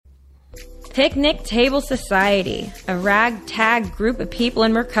Picnic Table Society, a ragtag group of people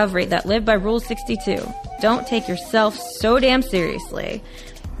in recovery that live by Rule 62. Don't take yourself so damn seriously.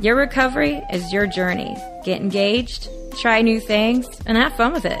 Your recovery is your journey. Get engaged, try new things, and have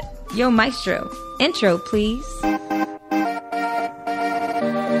fun with it. Yo, Maestro, intro, please.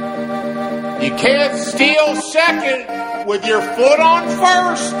 You can't steal second with your foot on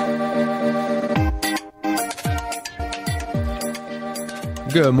first.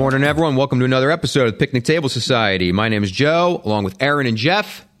 Good morning, everyone. Welcome to another episode of Picnic Table Society. My name is Joe, along with Aaron and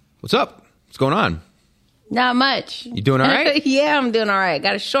Jeff. What's up? What's going on? Not much. You doing all right? Yeah, I'm doing all right.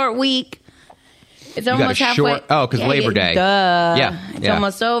 Got a short week. It's almost halfway. Oh, because Labor Day. Duh. Yeah. It's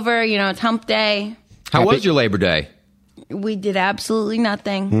almost over. You know, it's hump day. How was your Labor Day? We did absolutely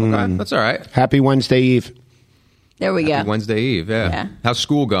nothing. Okay, that's all right. Happy Wednesday Eve. There we go. Wednesday Eve, yeah. How's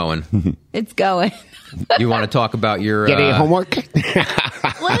school going? It's going. You want to talk about your... Getting homework?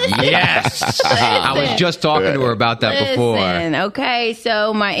 Yes! I was just talking to her about that before. Okay,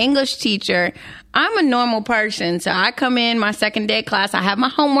 so my English teacher, I'm a normal person, so I come in my second day of class, I have my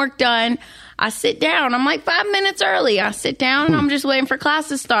homework done, I sit down, I'm like 5 minutes early, I sit down, and I'm just waiting for class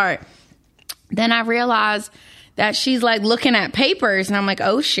to start. Then I realize that she's like looking at papers, and I'm like,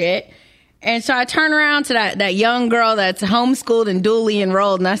 oh shit. And so I turn around to that young girl that's homeschooled and dually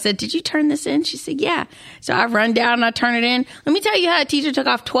enrolled. And I said, did you turn this in? She said, yeah. So I run down and I turn it in. Let me tell you how a teacher took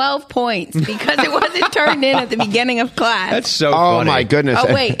off 12 points because it wasn't turned in at the beginning of class. That's so funny. Oh, my goodness.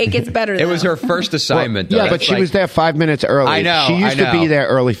 Oh, wait. It gets better, though. It was her first assignment, though. Yeah, but she was there 5 minutes early. I know. She used to be there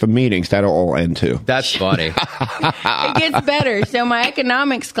early for meetings. That'll all end, too. That's funny. It gets better. So my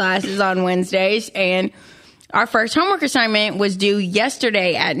economics class is on Wednesdays, and our first homework assignment was due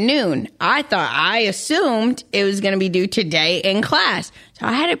yesterday at noon. I assumed it was going to be due today in class. So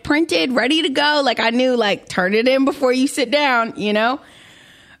I had it printed, ready to go. Like I knew, turn it in before you sit down, you know?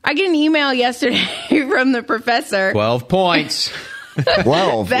 I get an email yesterday from the professor. 12 points.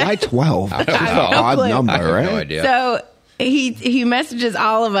 12? Why 12? That's an odd number, right? No idea. So he messages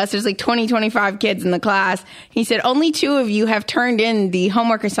all of us. There's 25 kids in the class. He said, only 2 of you have turned in the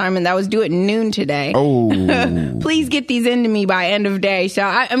homework assignment that was due at noon today. Oh. Please get these into me by end of day. So,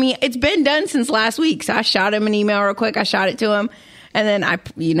 I mean, it's been done since last week. So I shot him an email real quick. I shot it to him. And then I,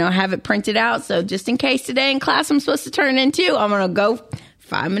 have it printed out. So just in case today in class I'm supposed to turn in too, I'm going to go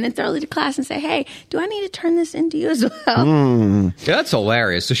 5 minutes early to class and say, hey, do I need to turn this into you as well? Yeah, that's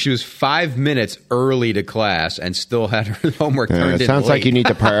hilarious. So she was 5 minutes early to class and still had her homework turned in. It sounds late. like you need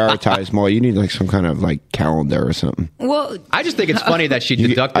to prioritize more. You need some kind of calendar or something. Well, I just think it's funny that she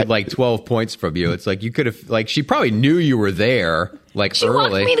deducted 12 points from you. It's like you could have, she probably knew you were there, she early.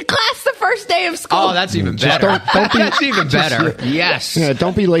 walked me to class the first day of school. Oh, that's even better. That's even better. Yes. Yeah,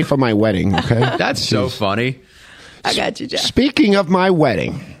 don't be late for my wedding, okay? That's so funny. I got you, Jeff. Speaking of my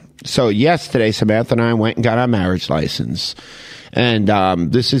wedding, so yesterday, Samantha and I went and got our marriage license. And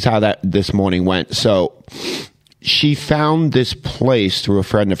this is how this morning went. So she found this place through a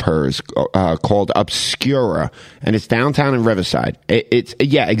friend of hers called Obscura, and it's downtown in Riverside.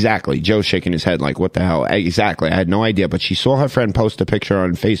 Yeah, exactly. Joe's shaking his head like, what the hell? Exactly. I had no idea, but she saw her friend post a picture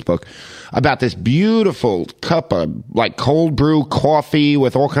on Facebook about this beautiful cup of cold brew coffee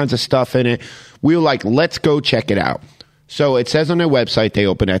with all kinds of stuff in it. We were like, let's go check it out. So it says on their website they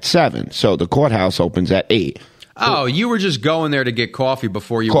open at 7. So the courthouse opens at 8. Oh, you were just going there to get coffee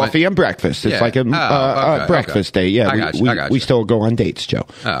before you went? Coffee and breakfast. It's okay, breakfast day. Yeah, I got you. We still go on dates, Joe.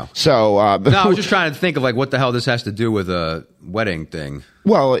 Oh. So, no, I was just trying to think of what the hell this has to do with a wedding thing.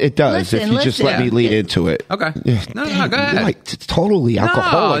 Well, it does if you just let me lead into it. Okay. Yeah. No, go ahead. It's totally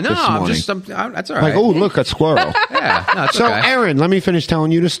alcoholic this morning. That's all right. Oh, look, a squirrel. Yeah. No, it's so, okay. Aaron, let me finish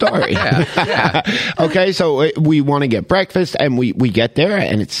telling you the story. Yeah. Okay, so we want to get breakfast, and we get there,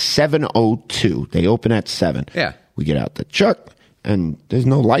 and it's 7:02. They open at 7. Yeah. We get out the truck, and there's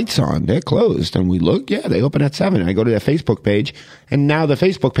no lights on. They're closed. And we look, they open at 7. I go to their Facebook page, and now the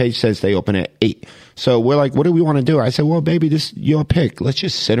Facebook page says they open at 8. So we're like, what do we want to do? I said, well, baby, this is your pick. Let's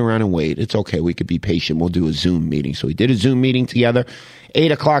just sit around and wait. It's okay. We could be patient. We'll do a Zoom meeting. So we did a Zoom meeting together.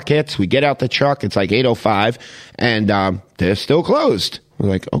 8 o'clock hits. We get out the truck. It's 8:05, and they're still closed. We're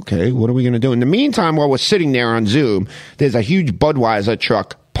like, okay, what are we going to do? In the meantime, while we're sitting there on Zoom, there's a huge Budweiser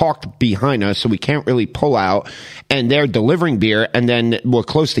truck parked behind us, so we can't really pull out, and they're delivering beer, and then we're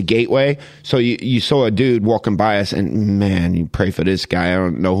close to Gateway, so you saw a dude walking by us, and man, you pray for this guy. I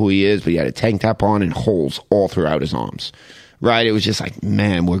don't know who he is, but he had a tank top on and holes all throughout his arms, right? It was just like,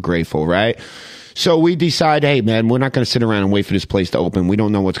 man, we're grateful, right? So we decide, hey, man, we're not going to sit around and wait for this place to open. We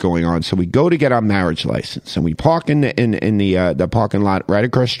don't know what's going on. So we go to get our marriage license, and we park in the parking lot right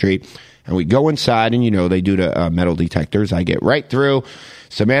across the street. And we go inside, and, they do the metal detectors. I get right through.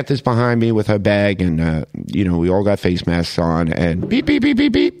 Samantha's behind me with her bag, and, we all got face masks on, and beep, beep, beep,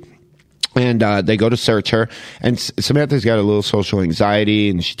 beep, beep. And they go to search her, and Samantha's got a little social anxiety,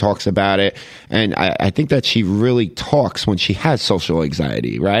 and she talks about it. And I think that she really talks when she has social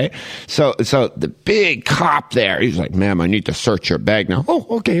anxiety, right? So the big cop there, he's like, "Ma'am, I need to search your bag now." "Oh,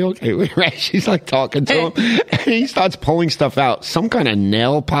 okay." Right? She's like talking to him, and he starts pulling stuff out, some kind of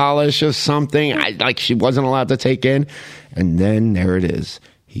nail polish or something, like she wasn't allowed to take in. And then there it is.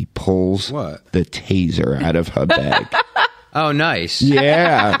 He pulls the taser out of her bag. Oh, nice.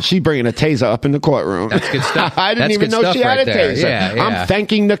 Yeah, she's bringing a taser up in the courtroom. That's good stuff. I didn't even know she had a taser. Yeah. I'm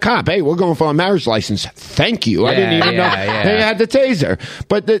thanking the cop. "Hey, we're going for a marriage license." Thank you. I didn't even know they had the taser.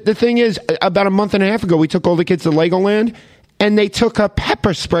 But the thing is, about a month and a half ago, we took all the kids to Legoland, and they took a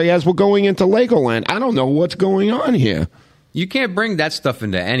pepper spray as we're going into Legoland. I don't know what's going on here. You can't bring that stuff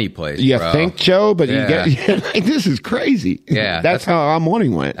into any place, You bro. think, Joe? But you get this is crazy. Yeah. That's how our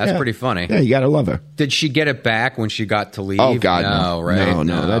morning went. That's pretty funny. Yeah, you got to love her. Did she get it back when she got to leave? Oh, God, no. Right?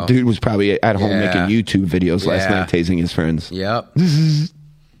 No. That dude was probably at home making YouTube videos last night, tasing his friends. Yep.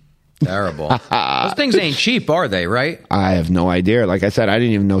 Terrible. Those things ain't cheap, are they, right? I have no idea. Like I said, I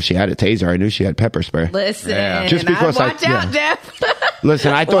didn't even know she had a taser. I knew she had pepper spray. Listen, Just because watch out, Jeff.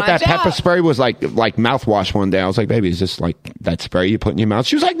 Listen, I thought Watch that pepper out. spray was like mouthwash one day. I was like, "Baby, is this like that spray you put in your mouth?"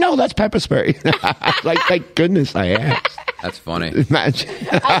 She was like, "No, that's pepper spray." Like, thank goodness I asked. That's funny. Imagine.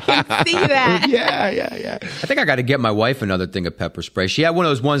 I can see that. Yeah. I think I got to get my wife another thing of pepper spray. She had one of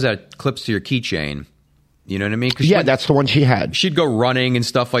those ones that clips to your keychain. You know what I mean? Yeah, that's the one she had. She'd go running and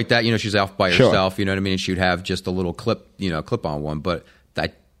stuff like that. She's out by Sure. herself. You know what I mean? And she'd have just a little clip-on one. But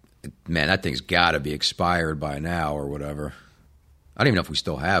that thing's got to be expired by now or whatever. I don't even know if we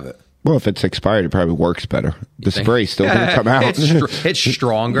still have it. Well, if it's expired, it probably works better. The spray's still going to come out. It's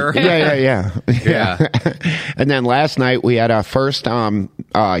stronger. Yeah. And then last night we had our first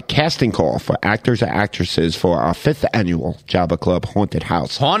casting call for actors and actresses for our 5th annual Jabba Club Haunted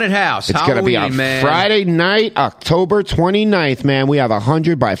House. Haunted House. It's going to be on man. Friday night, October 29th, man. We have a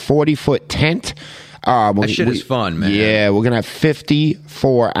 100 by 40 foot tent. That shit is fun, man. Yeah, we're going to have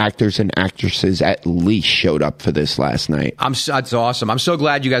 54 actors and actresses at least showed up for this last night. That's awesome. I'm so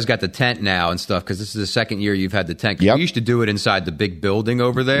glad you guys got the tent now and stuff, because this is the second year you've had the tent. Yep. We used to do it inside the big building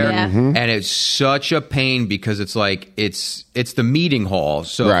over there, Yeah. Mm-hmm. and it's such a pain because it's like it's the meeting hall.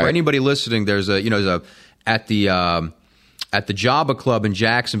 So Right. for anybody listening, there's at the Jabba Club in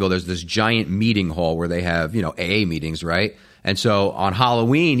Jacksonville, there's this giant meeting hall where they have AA meetings, right? And so on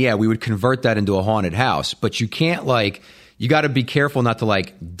Halloween, we would convert that into a haunted house. But you can't you got to be careful not to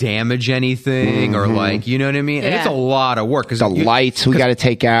damage anything or you know what I mean? And it's a lot of work. The lights we got to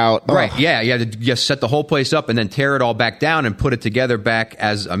take out. Right. Ugh. Yeah. You have to just set the whole place up and then tear it all back down and put it together back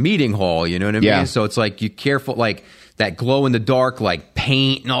as a meeting hall. You know what I mean? Yeah. So it's you careful, that glow in the dark,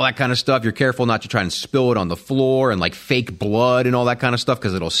 paint and all that kind of stuff. You're careful not to try and spill it on the floor and fake blood and all that kind of stuff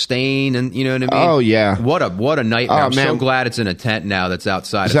because it'll stain and you know what I mean? Oh, yeah. What a nightmare. Oh, I'm so man. glad it's in a tent now that's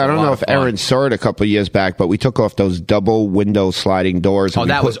outside. So I don't know if Aaron saw it a couple of years back, but we took off those double window sliding doors.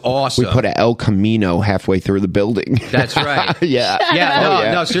 And that was awesome. We put an El Camino halfway through the building. That's right.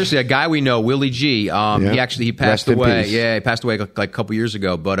 Yeah. No, seriously, a guy we know, Willie G. He passed Rest in away. peace. Yeah, he passed away a couple years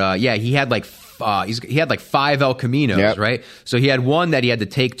ago. But he had he had 5 El Caminos, Yep. right? So he had one that he had to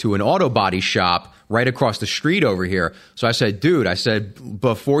take to an auto body shop right across the street over here. So I said, dude,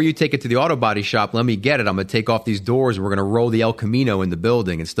 before you take it to the auto body shop, let me get it. I'm going to take off these doors and we're going to roll the El Camino in the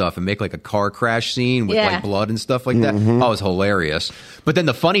building and stuff and make a car crash scene with blood and stuff like that. Mm-hmm. Oh, it was hilarious. But then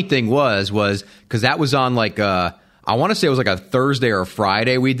the funny thing was because that was on I want to say it was a Thursday or a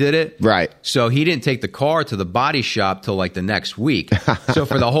Friday we did it. Right. So he didn't take the car to the body shop till the next week. So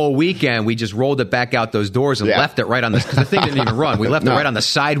for the whole weekend, we just rolled it back out those doors and left it right on because the thing didn't even run. We left it right on the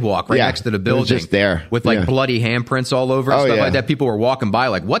sidewalk right next to the it was building. just there. With bloody handprints all over and stuff like that. People were walking by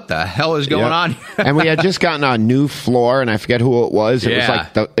what the hell is going on here? And we had just gotten a new floor, and I forget who it was.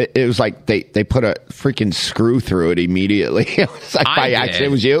 It was they put a freaking screw through it immediately. It was by accident. It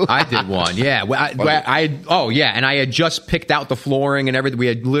was you? I did one. Yeah. And I had just picked out the flooring and everything. We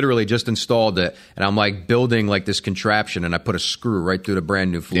had literally just installed it, and I'm building this contraption, and I put a screw right through the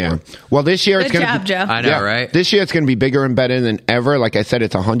brand new floor. Yeah. Well, this year it's Good going to job, be. Joe. I know, right? This year it's going to be bigger and better than ever. Like I said,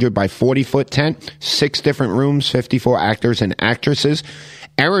 it's 100 by 40 foot tent, 6 different rooms, 54 actors and actresses.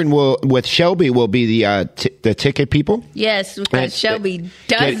 Aaron with Shelby will be the ticket people. Yes, because Shelby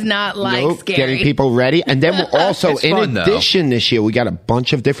does not like scary. Getting people ready. And then we'll also, It's fun, though. addition this year, we got a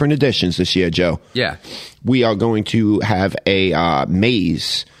bunch of different additions this year, Joe. Yeah. We are going to have a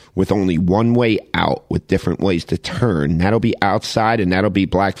maze with only one way out with different ways to turn. That'll be outside, and that'll be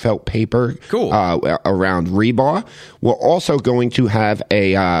black felt paper around rebar. We're also going to have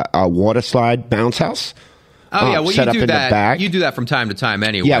a water slide bounce house. Oh, yeah, well, set you up do in that. the back. You do that from time to time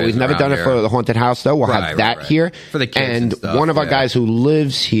anyway. Yeah, we've never done it for the haunted house, though. We'll have that here. For the kids and stuff, one of our guys who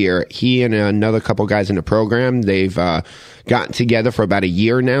lives here, he and another couple guys in the program, they've gotten together for about a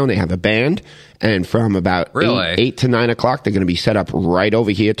year now, and they have a band. And from about 8 to 9 o'clock, they're going to be set up right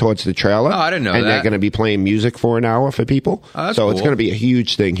over here towards the trailer. Oh, I didn't know and that. And they're going to be playing music for an hour for people. Oh, that's so cool. it's going to be a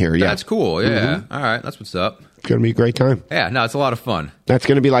huge thing here. Yeah, That's cool. Yeah. All right. That's what's up. It's going to be a great time. Yeah. No, it's a lot of fun. That's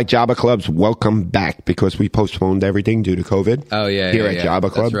going to be like Jabba Club's welcome back because we postponed everything due to COVID. Oh, yeah. Here at Jabba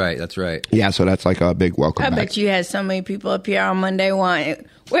Club. That's right. Yeah, so that's like a big welcome I back. bet you had so many people up here on Monday wanting,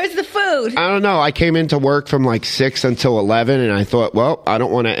 where's the food? I don't know. I came into work from like 6 until 11, and I thought, well, I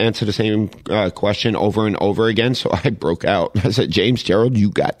don't want to answer the same question over and over again, so I broke out. I said, James Gerald,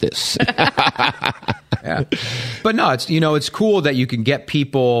 you got this. Yeah. But no, it's cool that you can get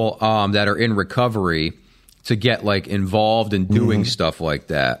people that are in recovery to get like involved in doing stuff like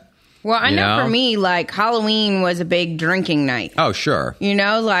that. Well, I know for me, like Halloween was a big drinking night. Oh, sure. You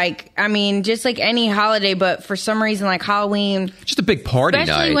know, like, I mean, just like any holiday, but for some reason, like Halloween. Just a big party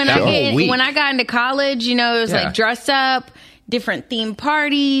especially night. When I got into college, you know, it was like dress up, different themed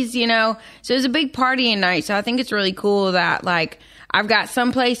parties, you know. So it was a big partying night. So I think it's really cool that, like, I've got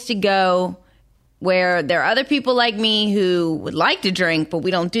some place to go where there are other people like me who would like to drink, but we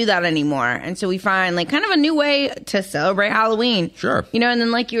don't do that anymore. And so we find like kind of a new way to celebrate Halloween. Sure. You know, and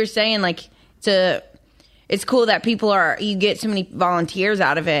then like you were saying, like it's cool that you get so many volunteers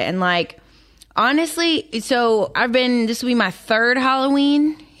out of it. And like, honestly, so this will be my third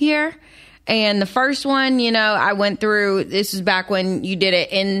Halloween here. And the first one, you know, I went through, this was back when you did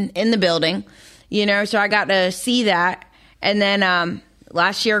it in the building, you know, so I got to see that. And then,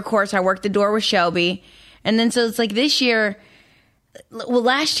 last year, of course, I worked the door with Shelby. And then so it's like this year, well,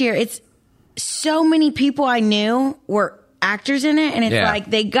 last year, it's so many people I knew were actors in it. And it's like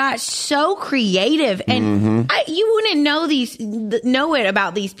they got so creative. And you wouldn't know it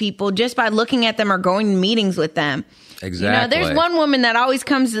about these people just by looking at them or going to meetings with them. Exactly. You know, there's one woman that always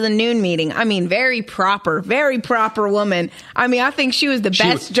comes to the noon meeting. I mean, very proper woman. I mean, I think she was the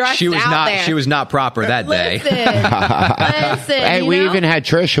best dressed out there. She was not proper that day. Listen, hey, we even had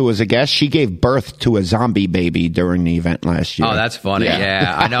Trish, who was a guest. She gave birth to a zombie baby during the event last year. Oh, that's funny.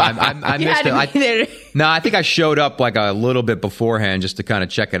 Yeah, I know. I missed it. No, I think I showed up like a little bit beforehand just to kind of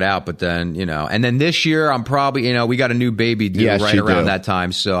check it out. But then, you know, and then this year I'm probably, you know, we got a new baby due right around that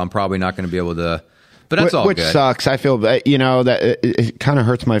time. So I'm probably not going to be able to. But that's all which good. Sucks. I feel, you know, that it kind of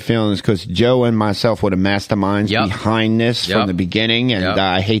hurts my feelings because Joe and myself were the masterminds behind this from the beginning, and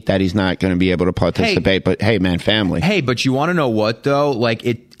I hate that he's not going to be able to participate. But hey, man, family. Hey, but you want to know what though? Like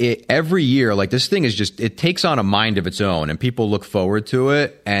it every year, like this thing is just it takes on a mind of its own, and people look forward to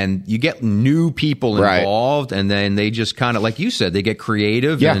it, and you get new people involved, and then they just kind of, like you said, they get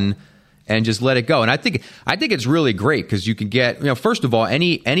creative and just let it go. And I think it's really great because you can get, you know, first of all,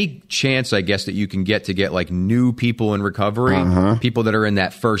 any chance, I guess, that you can get like new people in recovery, people that are in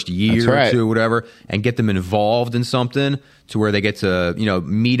that first year or two, whatever, and get them involved in something to where they get to, you know,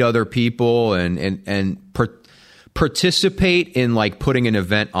 meet other people and participate in like putting an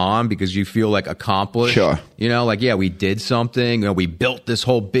event on because you feel like accomplished. Sure. You know, like, yeah, we did something, you know, we built this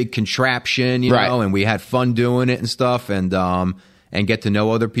whole big contraption, you know, and we had fun doing it and stuff, and get to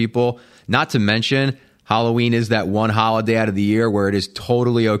know other people. Not to mention, Halloween is that one holiday out of the year where it is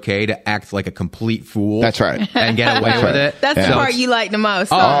totally okay to act like a complete fool. That's right. And get away with it. That's the part you like the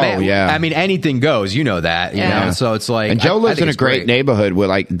most. Oh, man. Yeah. I mean, anything goes. You know that. You know? So it's like. And Joe lives in a great neighborhood where,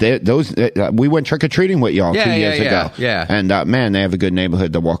 like, we went trick or treating with y'all 2 years ago. Yeah. And, man, they have a good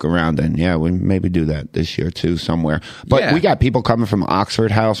neighborhood to walk around in. Yeah, we maybe do that this year, too, somewhere. But we got people coming from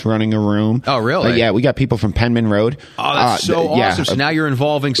Oxford House running a room. Oh, really? Yeah, we got people from Penman Road. Oh, that's so awesome. So now you're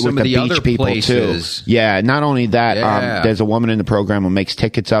involving some of the other people places. Too. Yeah, not only that, there's a woman in the program who makes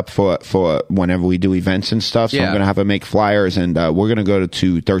tickets up for whenever we do events and stuff. So I'm going to have her make flyers, and we're going to go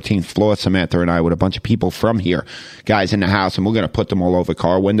to 13th floor, Samantha and I, with a bunch of people from here, guys in the house, and we're going to put them all over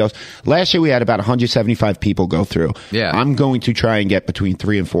car windows. Last year we had about 175 people go through. Yeah. I'm going to try and get between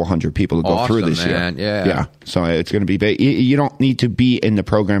 300 and 400 people to go through this year. Yeah. So it's going to be big. You don't need to be in the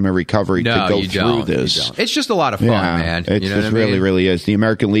program of recovery to go through this. It's just a lot of fun, man. It just really, really is. The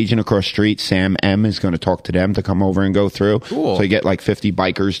American Legion across the street, Sam M, is going to talk to them to come over and go through. Cool. So you get like 50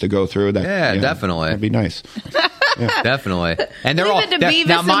 bikers to go through. Definitely. That'd be nice. Definitely. And they're all to Beavis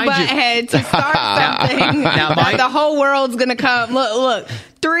and Butthead to start something that the whole world's gonna come. Look,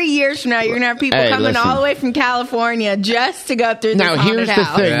 3 years from now, you're gonna have people Hey, coming listen. all the way from California just to go through this Now, haunted here's the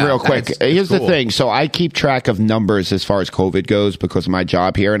house. thing, Yeah, real quick. that's Here's the cool. thing. So I keep track of numbers as far as COVID goes because of my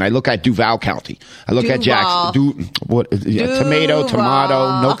job here, and I look at Duval County. I look at Duval. Jackson. Tomato,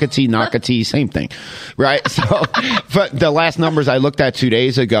 Nocatee, Nocatee, same thing, right? So, but the last numbers I looked at 2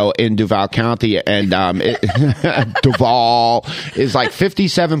 days ago in Duval County, and Duval is like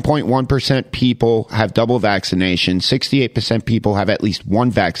 57.1% people have double vaccination, 68% people have at least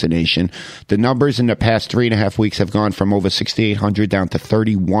one vaccination. The numbers in the past 3.5 weeks have gone from over 6,800 down to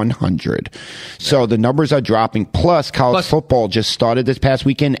 3,100. So the numbers are dropping. Plus, college football just started this past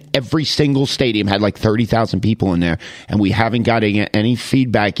weekend. Every single stadium had like 30,000 people in there, and we haven't gotten any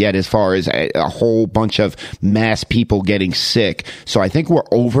feedback yet as far as a whole bunch of mass people getting sick. So I think we're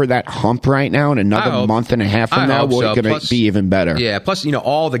over that hump right now, and another month and a half from now, we're going to be even better. Yeah, plus,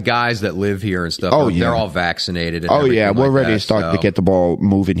 all the guys that live here and stuff, they're all vaccinated. And We're like ready that, to start to get the ball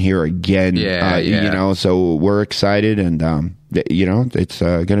moving here again. So we're excited, and it's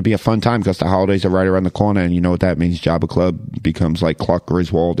going to be a fun time because the holidays are right around the corner, and you know what that means. Jabba Club becomes like Clark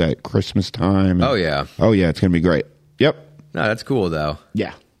Griswold at Christmas time. It's going to be great. Yep. No, that's cool though.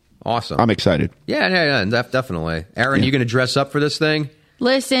 Yeah. Awesome. I'm excited. Yeah, definitely. Aaron, you going to dress up for this thing?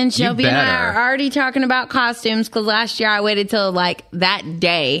 Listen, Shelby and I better. are already talking about costumes because last year I waited till like that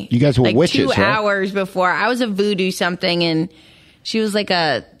day. You guys were like witches, 2 right? hours before. I was a voodoo something, and she was like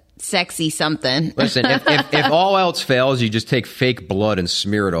a sexy something. Listen, if all else fails, you just take fake blood and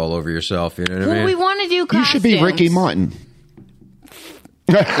smear it all over yourself. You know what I Well, mean? we want to do You costumes. should be Ricky Martin.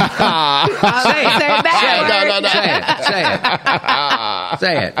 Say it.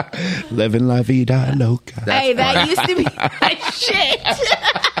 Say it. Living la vida loca. Hey, that used to be my shit.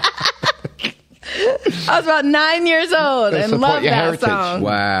 I was about 9 years old and Support loved your that heritage. song.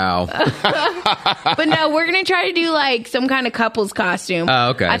 Wow. But no, we're going to try to do like some kind of couples costume. Oh,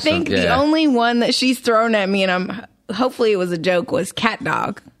 okay. I think So, the yeah. only one that she's thrown at me, and hopefully it was a joke, was cat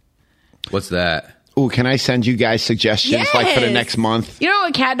dog. What's that? Ooh, can I send you guys suggestions like for the Yes. next month? You know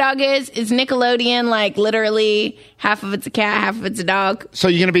what cat dog is? It's Nickelodeon, like literally half of it's a cat, half of it's a dog. So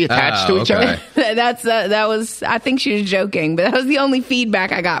you're going to be attached to each okay. other? That was, I think she was joking, but that was the only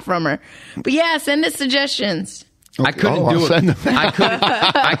feedback I got from her. But yeah, send us suggestions. I couldn't I'll do send it. them.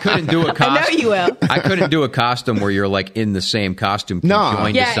 I couldn't do a costume. I know you will. I couldn't do a costume where you're like in the same costume No.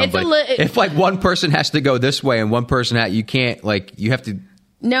 conjoined Yeah, to it's a somebody. li- If like one person has to go this way and one person you can't, like, you have to.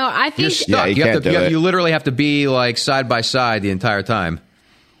 No, I You're think stuck. Yeah, you you have can't to. do it. You literally have to be like side by side the entire time.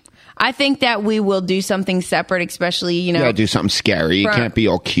 I think that we will do something separate, especially, You got to do something scary. You Front- can't be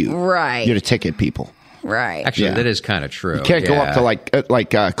all cute. Right. You're the ticket people. right. Actually, Yeah. that is kind of true. You can't go up to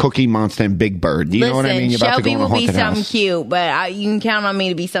like Cookie Monster and Big Bird. You know what I mean? You're about Shelby to go in a will be haunted something house. cute, but you can count on me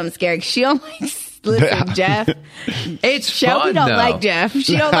to be something scary. She don't like. Listen, Jeff. It's Shelby fun, don't though. like Jeff.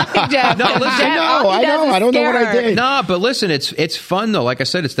 She don't like Jeff. No, listen, Jeff, all he I does know. is I don't know scare what I her. did. No, but listen, it's fun though. Like I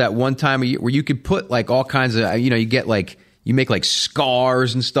said, it's that one time of year where you could put like all kinds of, you get like, you make like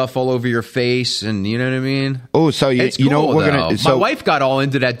scars and stuff all over your face, and you know what I mean. Oh, so It's you know cool, what we're though. gonna. So My wife got all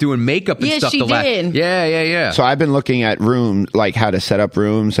into that, doing makeup and Yeah, stuff. she did. Yeah. So I've been looking at rooms, like how to set up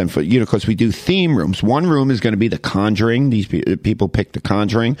rooms, and for because we do theme rooms. One room is going to be the Conjuring. These people pick the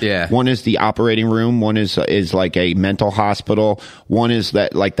Conjuring. Yeah. One is the operating room. One is like a mental hospital. One is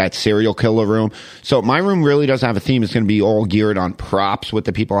that serial killer room. So my room really doesn't have a theme. It's going to be all geared on props. What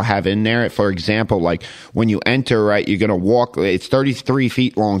the people have in there. For example, like when you enter, right, you're going to walk. It's 33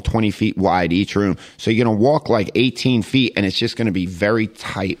 feet long, 20 feet wide each room. So you're going to walk like 18 feet, and it's just going to be very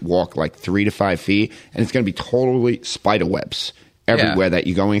tight walk, like 3 to 5 feet, and it's going to be totally spider webs everywhere that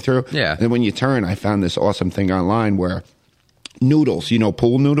you're going through. Yeah. And when you turn, I found this awesome thing online where noodles,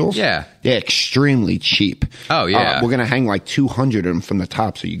 pool noodles? Yeah. They're extremely cheap. Oh, yeah. We're going to hang like 200 of them from the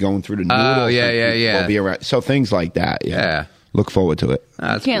top, so you're going through the noodles. Oh, yeah, and yeah, people yeah. will be around. So things like that, Yeah. Look forward to it.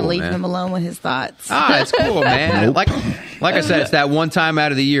 That's Can't cool, leave man. him alone with his thoughts. It's cool, man. Like I said, it's that one time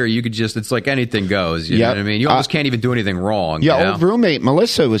out of the year you could just, it's like anything goes. You know Yep. what I mean? You almost can't even do anything wrong. Yeah, you know? old roommate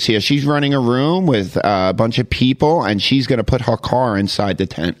Melissa was here. She's running a room with a bunch of people, and she's going to put her car inside the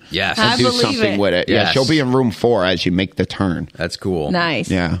tent. Yes. And I do believe something it. with it. Yeah, Yes. she'll be in room 4 as you make the turn. That's cool. Nice.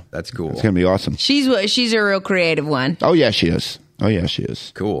 Yeah. That's cool. It's going to be awesome. She's a real creative one. Oh, yeah, she is.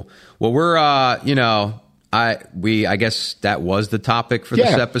 Cool. Well, we're, I guess that was the topic for this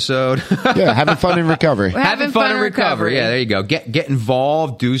Yeah. episode. Yeah, having fun in recovery. Having fun in recovery. Yeah, there you go. Get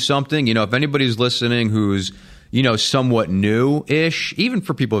involved, do something. If anybody's listening who's, somewhat new-ish, even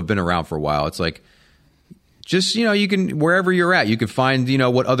for people who've been around for a while, it's like, just, you can, wherever you're at, you can find,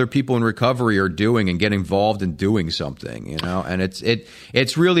 what other people in recovery are doing and get involved in doing something, and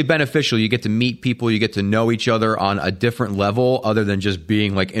it's really beneficial. You get to meet people, you get to know each other on a different level other than just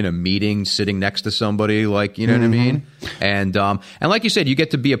being like in a meeting, sitting next to somebody, like, you know what I mean? And like you said, you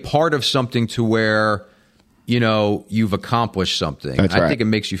get to be a part of something to where, you've accomplished something. That's right. I think it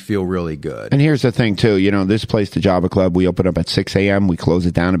makes you feel really good. And here's the thing, too. This place, the Java Club, we open up at 6 a.m. We close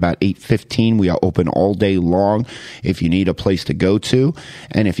it down about 8:15. We are open all day long if you need a place to go to.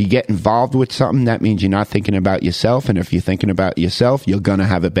 And if you get involved with something, that means you're not thinking about yourself. And if you're thinking about yourself, you're going to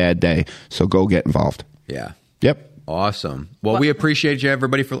have a bad day. So go get involved. Yeah. Yep. Awesome. Well, we appreciate you,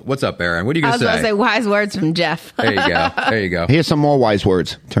 everybody. For what's up, Aaron? What are you going to say? I was going to say wise words from Jeff. There you go. Here's some more wise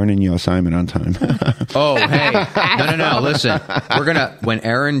words. Turn in your assignment on time. Oh, hey. No. Listen, when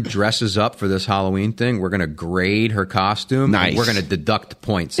Aaron dresses up for this Halloween thing, we're going to grade her costume. Nice. And we're going to deduct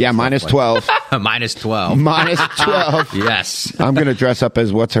points. Yeah, minus 12. Minus 12. Minus 12. Yes. I'm going to dress up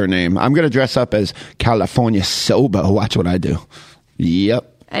as, what's her name? I'm going to dress up as California Soba. Watch what I do. Yep.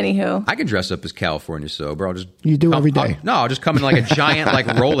 Anywho, I can dress up as California Sober. You do every day. I'll just come in like a giant like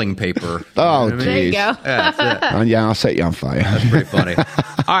rolling paper. Oh, you know what I mean? there you go. Yeah, that's it. Yeah, I'll set you on fire. That's pretty funny.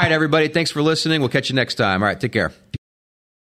 All right, everybody. Thanks for listening. We'll catch you next time. All right, take care.